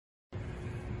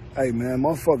Hey, man,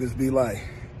 motherfuckers be like,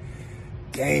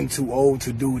 Game too old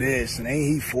to do this, and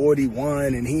ain't he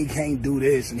 41, and he can't do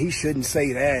this, and he shouldn't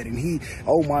say that, and he,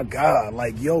 oh my God,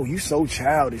 like, yo, you so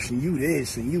childish, and you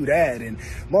this, and you that, and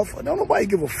motherfucker, don't nobody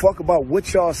give a fuck about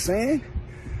what y'all saying.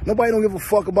 Nobody don't give a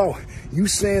fuck about you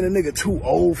saying a nigga too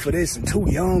old for this and too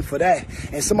young for that,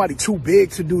 and somebody too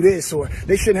big to do this, or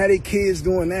they shouldn't have their kids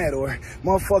doing that, or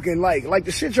motherfucking like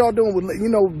the shit y'all doing with, you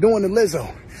know, doing the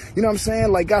Lizzo. You know what I'm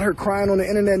saying? Like, got her crying on the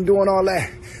internet and doing all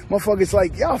that. Motherfuckers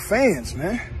like, y'all fans,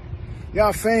 man.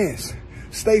 Y'all fans.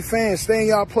 Stay fans. Stay in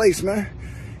y'all place, man.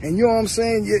 And you know what I'm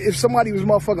saying? If somebody was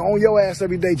motherfucking on your ass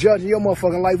every day, judging your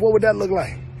motherfucking life, what would that look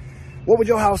like? What would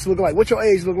your house look like? What your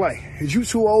age look like? Is you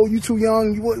too old? You too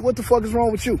young? What the fuck is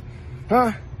wrong with you?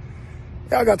 Huh?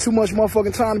 Y'all got too much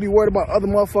motherfucking time to be worried about other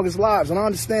motherfuckers' lives. And I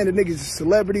understand that niggas is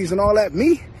celebrities and all that.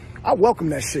 Me? I welcome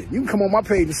that shit. You can come on my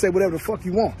page and say whatever the fuck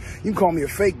you want. You can call me a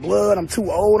fake blood. I'm too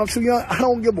old. I'm too young. I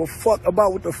don't give a fuck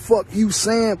about what the fuck you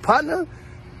saying, partner.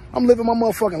 I'm living my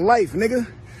motherfucking life,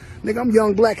 nigga. Nigga, I'm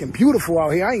young, black, and beautiful out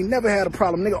here. I ain't never had a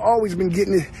problem. Nigga, always been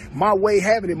getting it my way,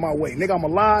 having it my way. Nigga, I'm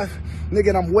alive. Nigga,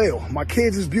 and I'm well. My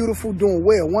kids is beautiful, doing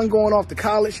well. One going off to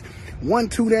college. One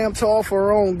too damn tall for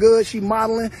her own good. She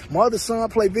modeling. My other son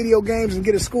play video games and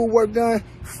get his schoolwork done.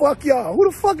 Fuck y'all. Who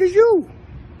the fuck is you?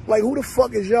 Like, who the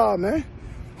fuck is y'all, man?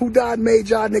 Who died made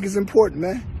y'all niggas important,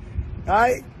 man? All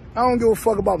right? I don't give a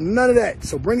fuck about none of that.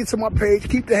 So bring it to my page.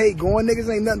 Keep the hate going.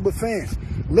 Niggas ain't nothing but fans.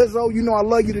 Lizzo, you know I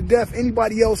love you to death.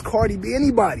 Anybody else, Cardi B,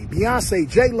 anybody. Beyonce,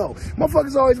 J-Lo.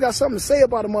 Motherfuckers always got something to say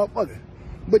about a motherfucker.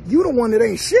 But you the one that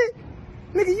ain't shit.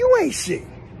 Nigga, you ain't shit.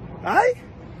 All right?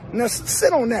 Now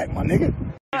sit on that, my nigga.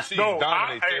 No,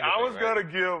 I was going to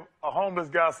give a homeless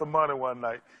guy some money one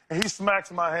night, and he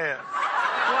smacks my hand.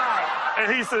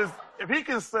 And he says, if he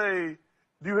can say,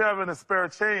 do you have any spare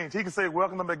change? He can say,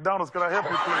 welcome to McDonald's. Can I help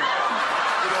you,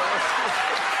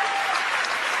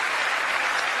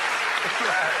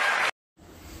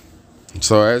 please?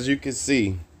 So as you can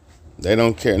see, they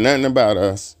don't care nothing about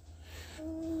us,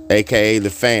 aka the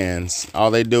fans. All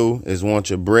they do is want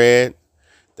your bread.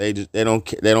 They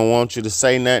don't want you to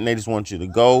say nothing. They just want you to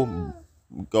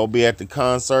go be at the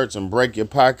concerts and break your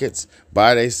pockets,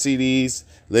 buy their CDs,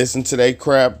 listen to their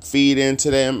crap, feed into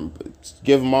them,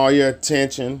 give them all your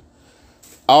attention,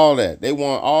 all that. They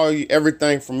want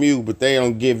everything from you, but they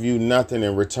don't give you nothing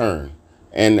in return.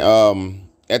 And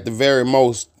at the very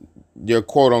most, your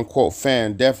quote-unquote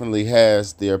fan definitely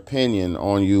has their opinion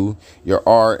on you, your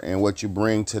art, and what you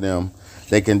bring to them.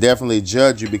 They can definitely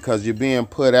judge you because you're being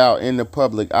put out in the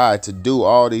public eye to do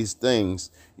all these things.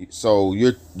 So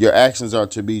your actions are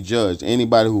to be judged.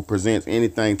 Anybody who presents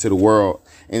anything to the world,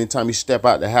 anytime you step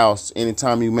out the house,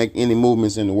 anytime you make any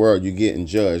movements in the world, you're getting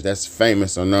judged. That's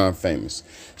famous or non-famous.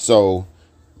 So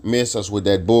miss us with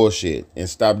that bullshit and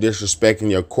stop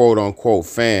disrespecting your quote-unquote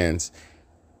fans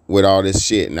with all this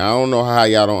shit. Now, I don't know how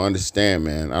y'all don't understand,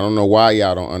 man. I don't know why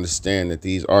y'all don't understand that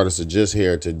these artists are just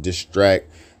here to distract,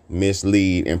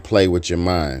 mislead, and play with your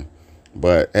mind.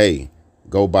 But hey,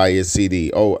 go buy your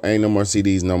CD. Oh, ain't no more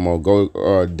CDs no more.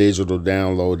 Go digital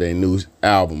download their new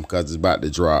album because it's about to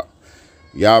drop.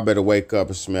 Y'all better wake up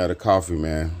and smell the coffee,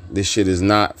 man. This shit is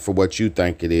not for what you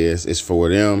think it is. It's for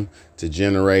them to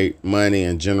generate money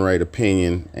and generate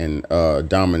opinion and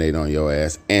dominate on your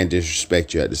ass and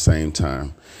disrespect you at the same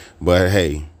time. But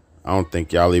hey, I don't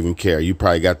think y'all even care. You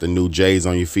probably got the new J's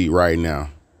on your feet right now.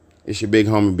 It's your big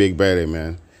homie, Big Baddie,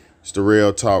 man. It's the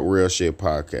Real Talk, Real Shit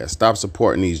podcast. Stop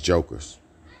supporting these jokers.